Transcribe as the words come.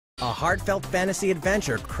A heartfelt fantasy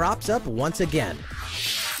adventure crops up once again.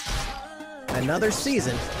 Another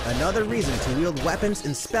season, another reason to wield weapons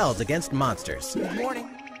and spells against monsters. Good morning.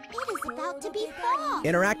 It is about to be fall.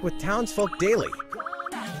 Interact with townsfolk daily.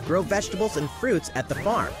 Grow vegetables and fruits at the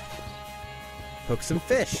farm. Cook some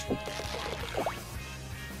fish.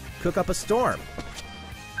 Cook up a storm.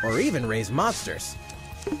 Or even raise monsters.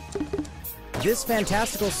 This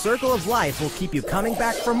fantastical circle of life will keep you coming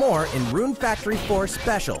back for more in Rune Factory 4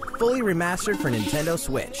 Special, fully remastered for Nintendo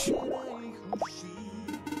Switch.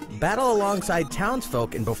 Battle alongside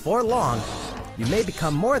townsfolk, and before long, you may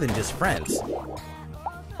become more than just friends.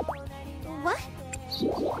 What?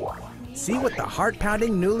 See what the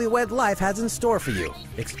heart-pounding newlywed life has in store for you,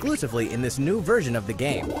 exclusively in this new version of the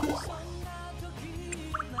game.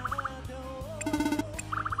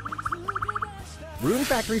 Rune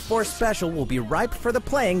Factory 4 Special will be ripe for the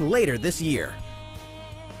playing later this year.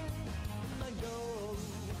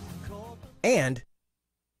 And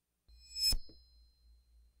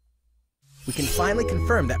we can finally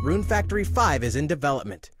confirm that Rune Factory 5 is in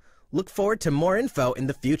development. Look forward to more info in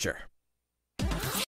the future.